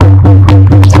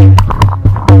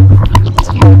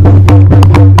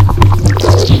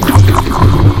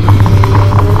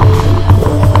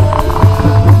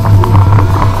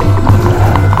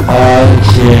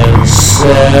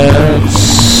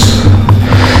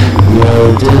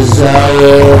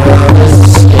desire of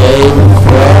escape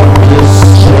from this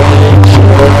strange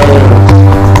world.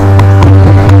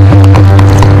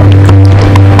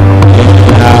 And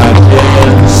I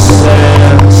can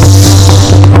sense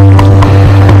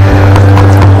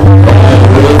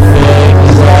everything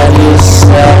that is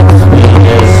set me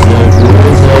as the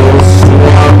brutal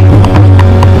swamp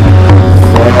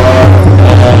for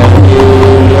any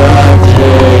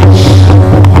object,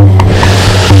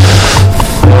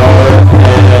 for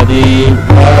any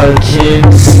parting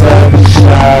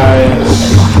sunshine.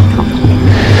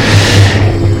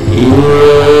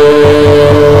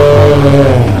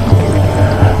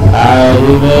 I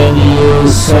demand you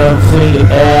something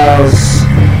else,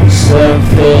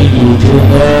 something you do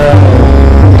know.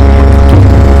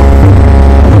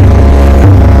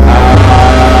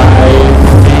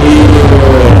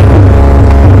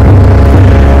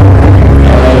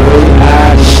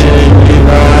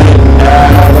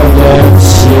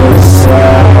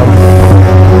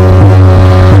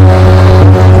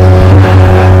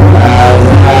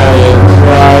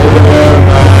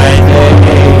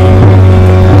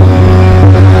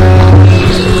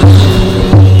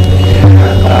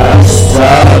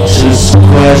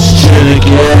 Question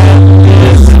again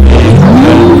is a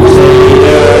container,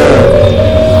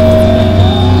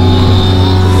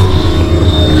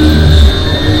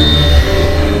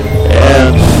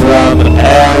 and from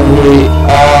every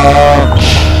arch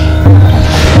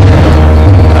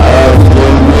of the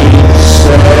weak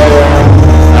soul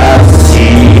I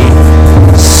see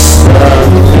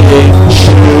something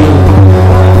true.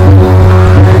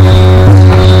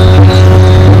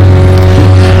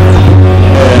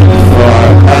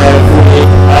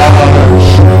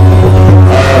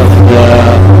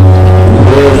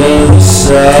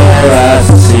 So I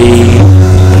see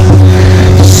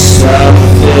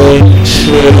something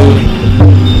true,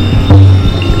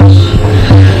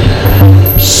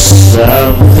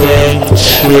 something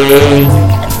true.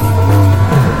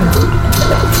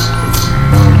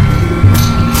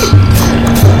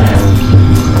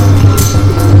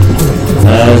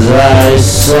 As I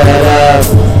set up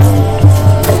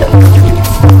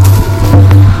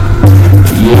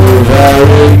your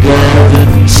very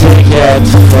golden ticket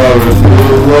for a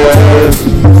new world,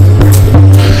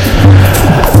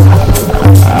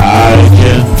 I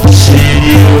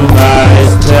continue my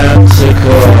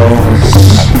tentacles.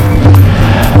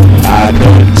 I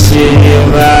continue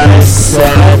my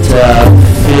setup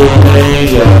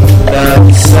feeling of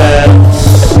nonsense.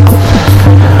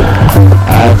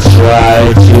 I try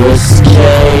to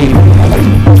escape,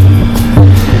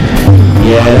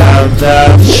 yet I'm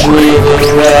not really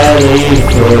ready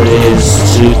for this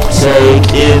to take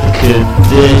in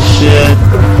condition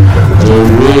the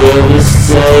real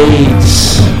estate,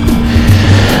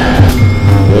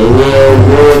 the real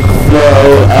workflow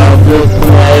of the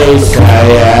place I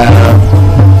am,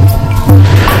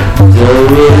 the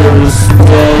real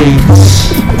estate,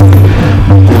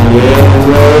 the real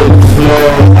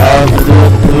workflow of the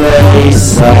place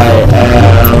I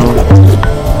am,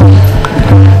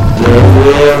 the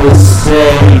real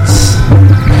estate,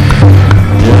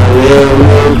 the real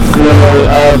workflow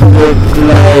of the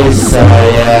place I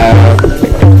am,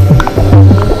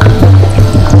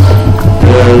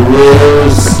 the real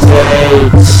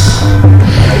estate,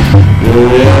 the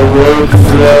real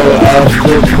workflow of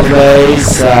the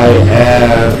place I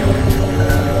am.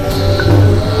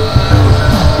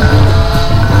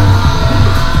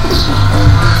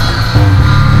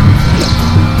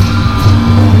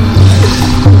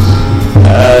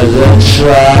 As I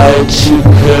try to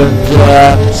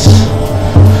conduct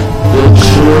the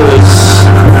truth,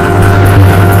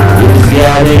 is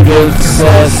getting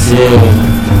obsessive.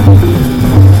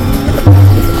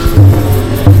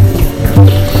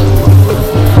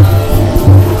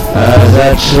 As I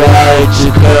try to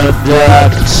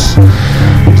conduct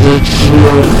the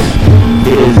truth,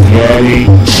 is getting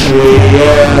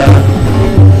trickier.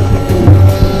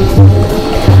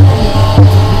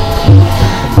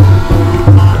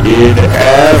 In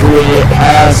every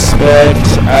aspect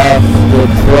of the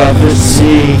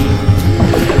prophecy,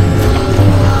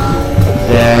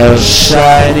 their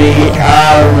shiny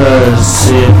armor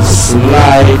sits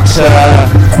lighter,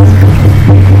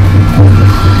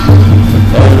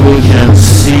 and we can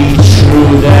see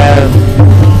through them,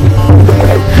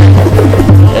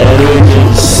 and we can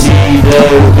see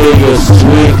their biggest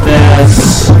weakness.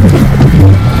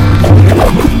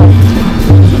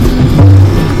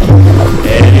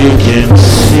 And you can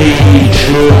see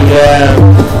through them,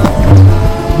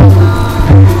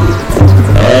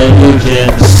 and you can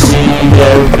see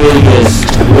their biggest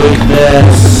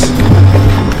weakness.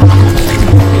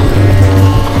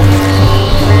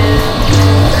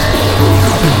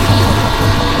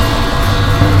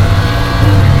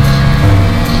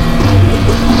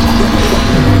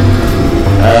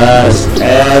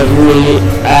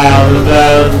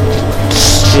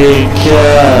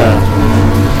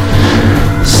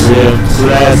 seems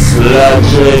less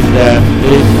logic than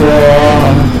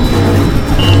before.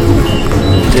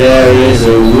 There is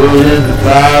a wooden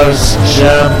mouse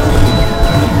jump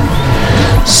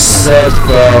set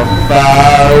from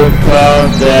far upon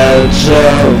their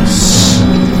jokes,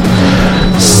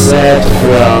 set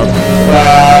from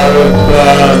far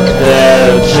upon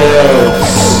their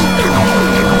jokes.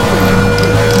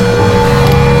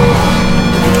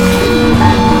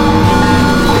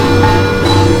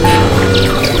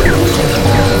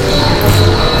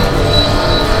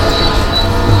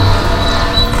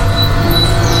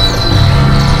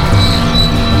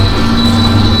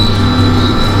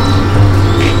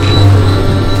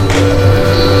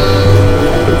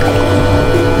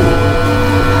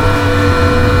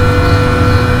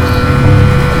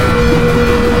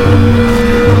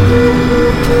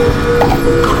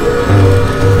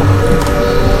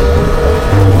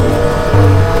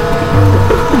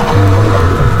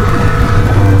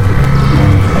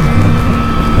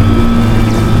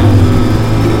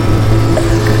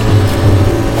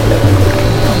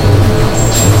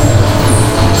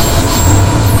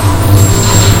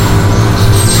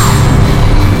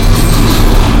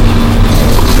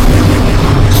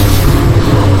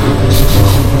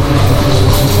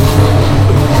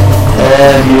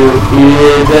 And you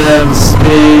hear them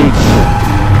speak,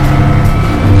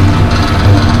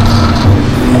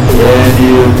 and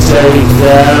you take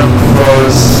them for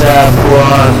a step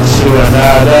one to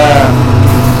another,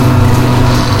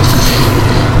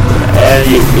 and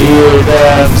you hear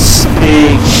them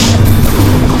speak.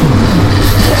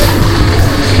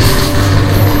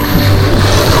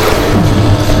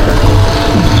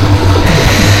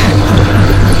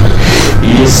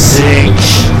 You sink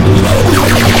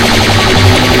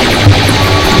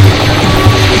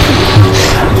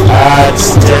at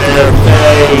their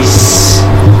base.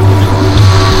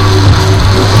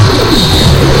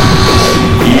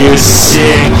 You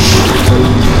sink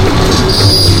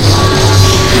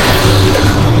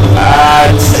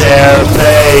at their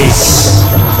base.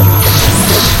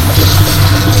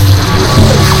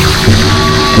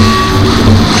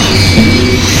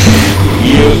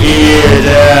 You hear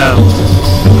them.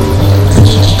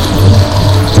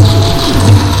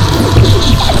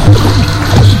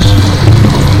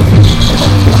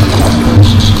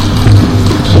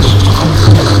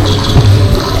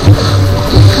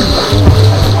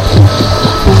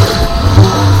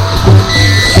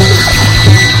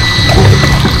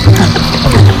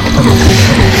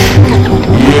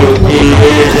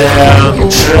 I'm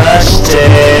trusting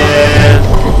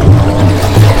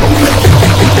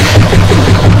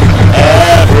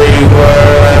every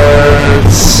word.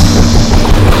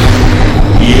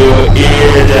 You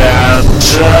hear them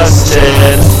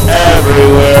trusting every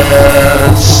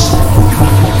word.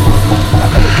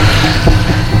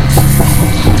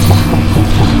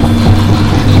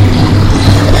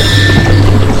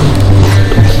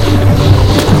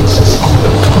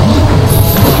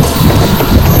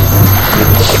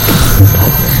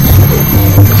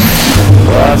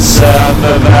 What's up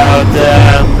about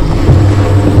them?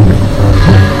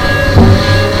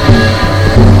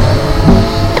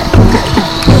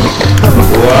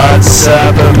 What's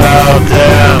up about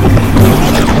them?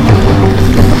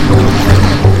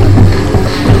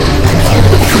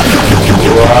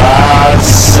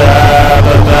 What's up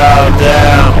about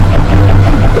them?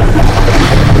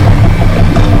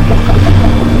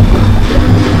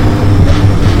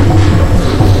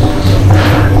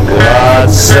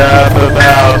 What's up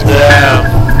about them?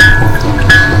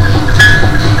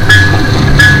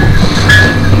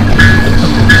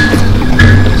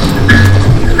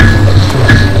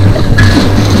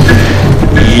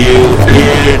 You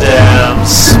hear them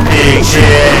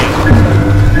speaking.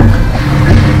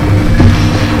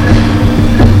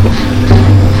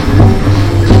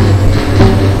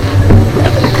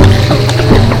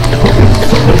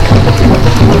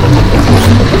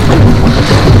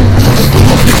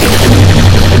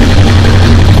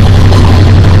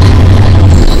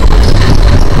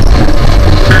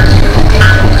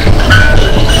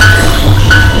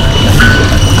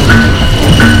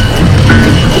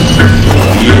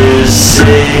 You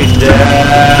sing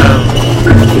them.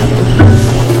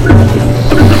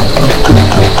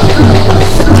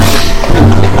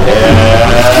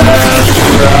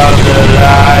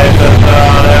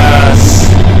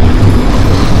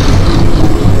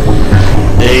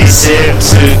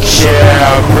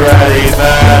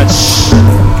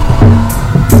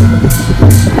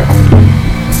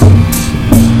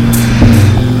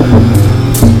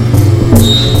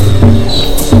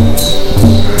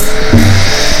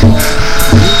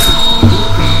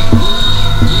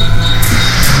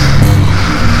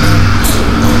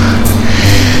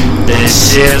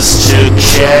 seems to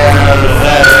care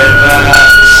very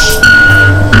much.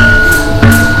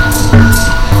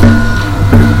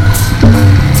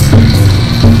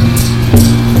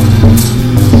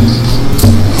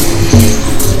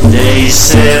 They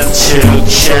seem to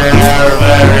care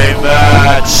very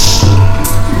much.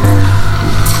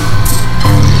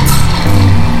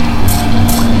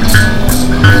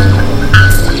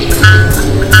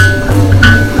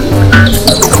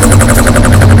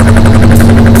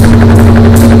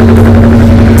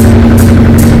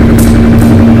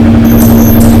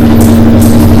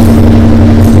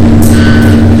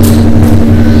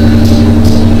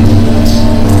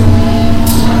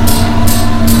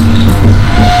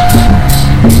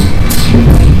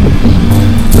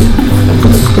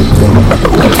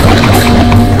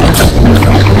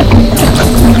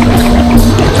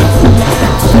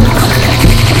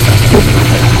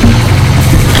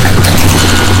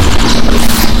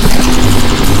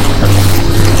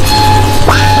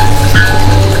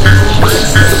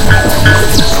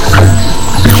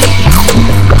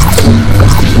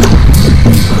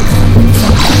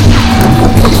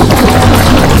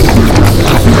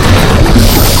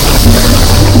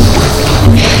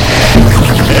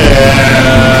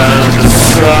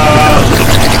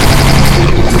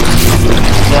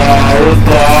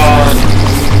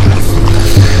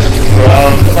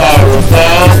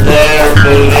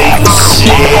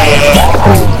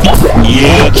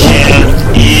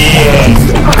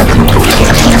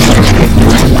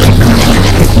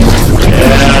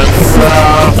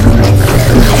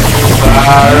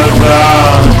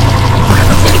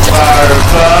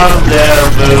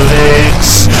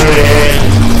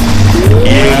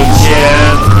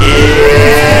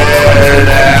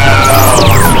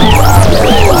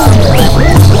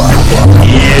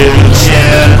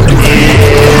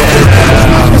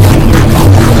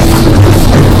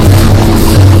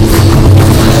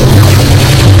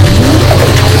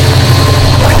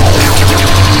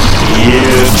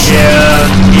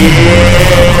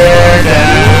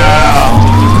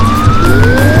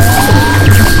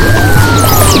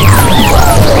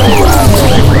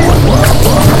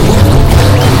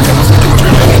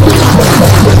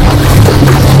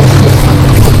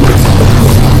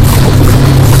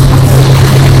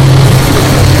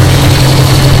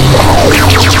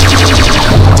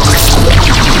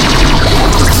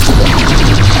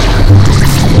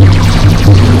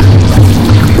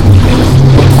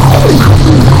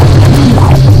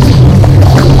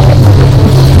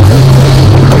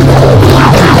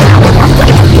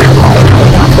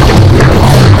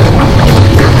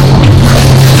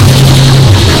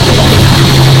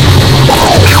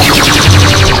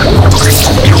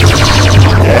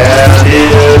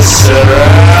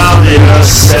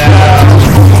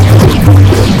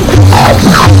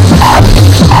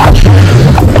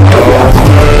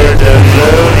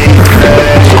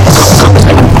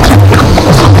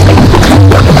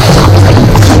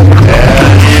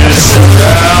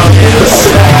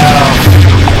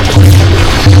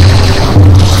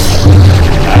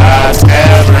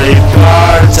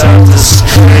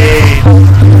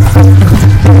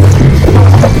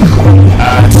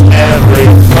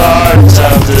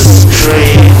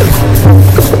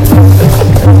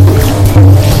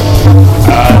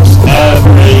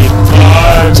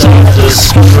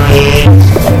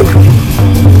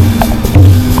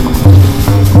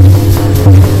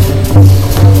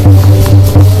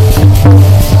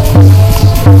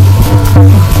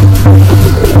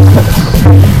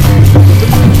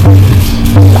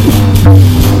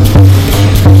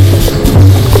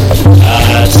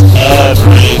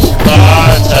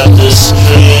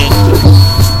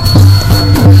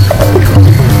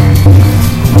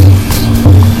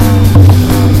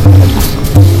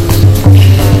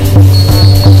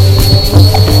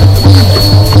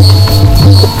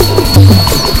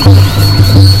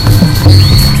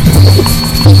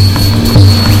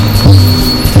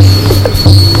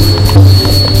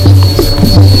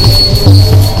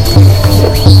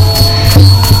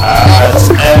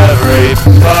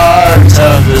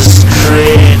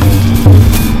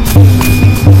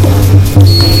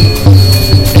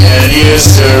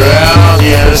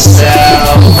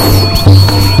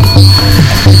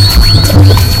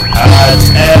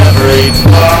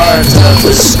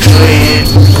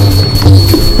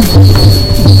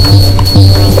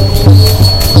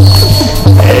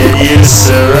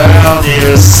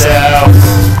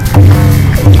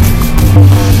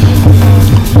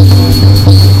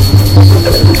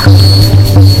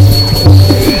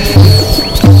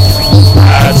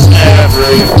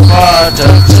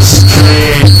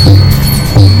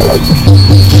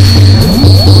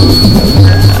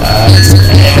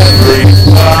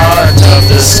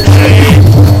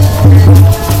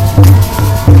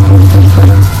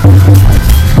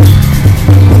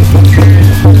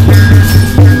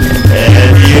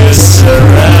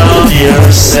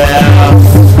 yourself.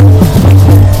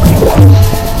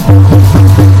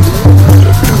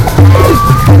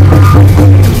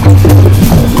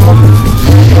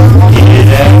 In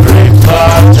every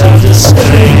part of the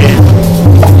screen.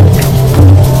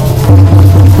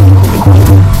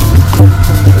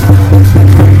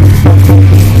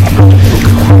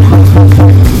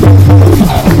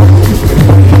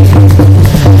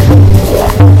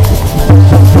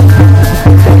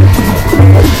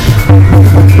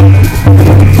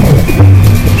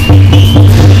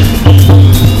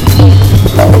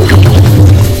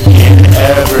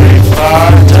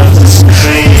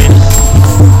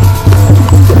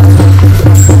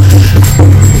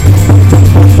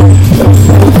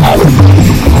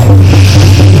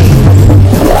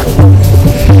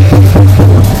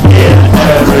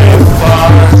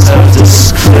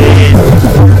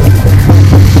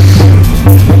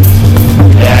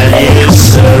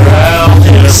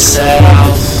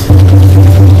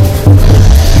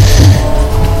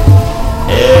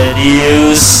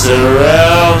 You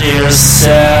surround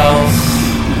yourself,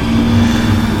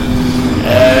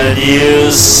 and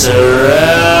you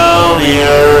surround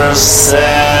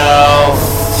yourself,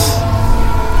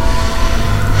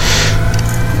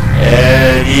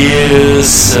 and you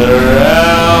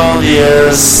surround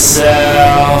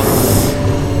yourself.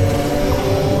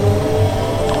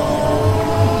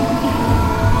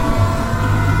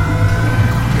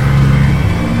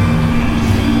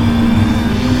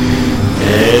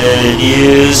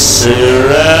 You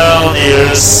surround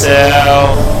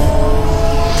yourself.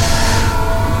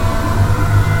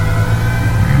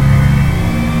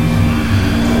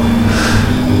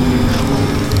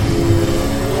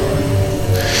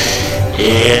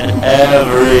 In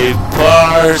every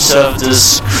part of the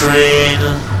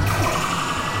screen.